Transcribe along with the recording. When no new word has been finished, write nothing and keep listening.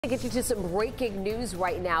To get you to some breaking news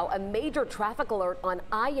right now, a major traffic alert on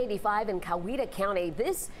I-85 in Coweta County.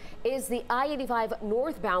 This is the I-85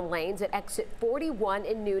 northbound lanes at exit 41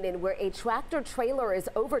 in Noonan, where a tractor trailer is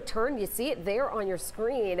overturned. You see it there on your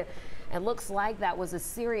screen. It looks like that was a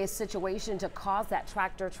serious situation to cause that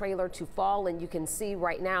tractor trailer to fall. And you can see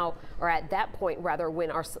right now, or at that point rather,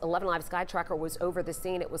 when our 11 Live Sky Tracker was over the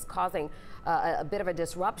scene, it was causing a bit of a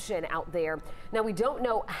disruption out there. Now, we don't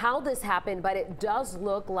know how this happened, but it does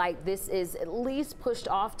look like this is at least pushed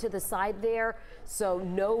off to the side there. So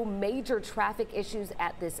no major traffic issues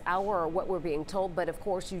at this hour, or what we're being told. But of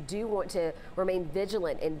course, you do want to remain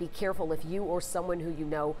vigilant and be careful if you or someone who you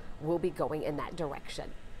know will be going in that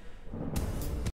direction.